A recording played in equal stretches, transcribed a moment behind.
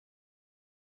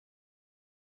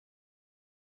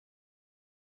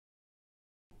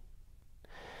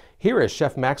Here is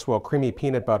Chef Maxwell Creamy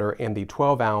Peanut Butter in the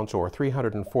 12-ounce or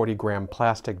 340-gram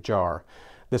plastic jar.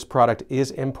 This product is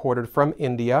imported from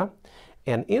India,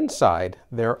 and inside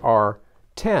there are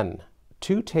 10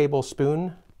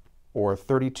 2-tablespoon or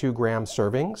 32-gram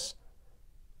servings.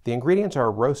 The ingredients are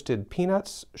roasted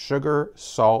peanuts, sugar,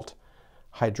 salt,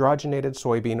 hydrogenated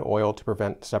soybean oil to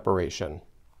prevent separation.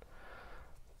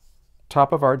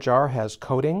 Top of our jar has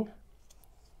coating.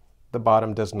 The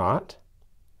bottom does not.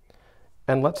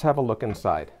 And let's have a look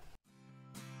inside.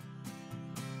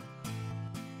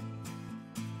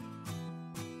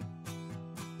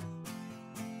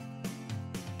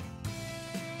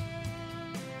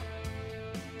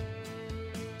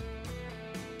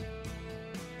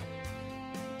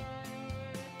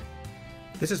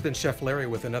 This has been Chef Larry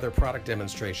with another product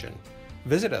demonstration.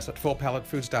 Visit us at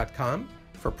fullpaletefoods.com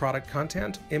for product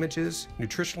content, images,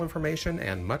 nutritional information,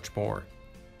 and much more.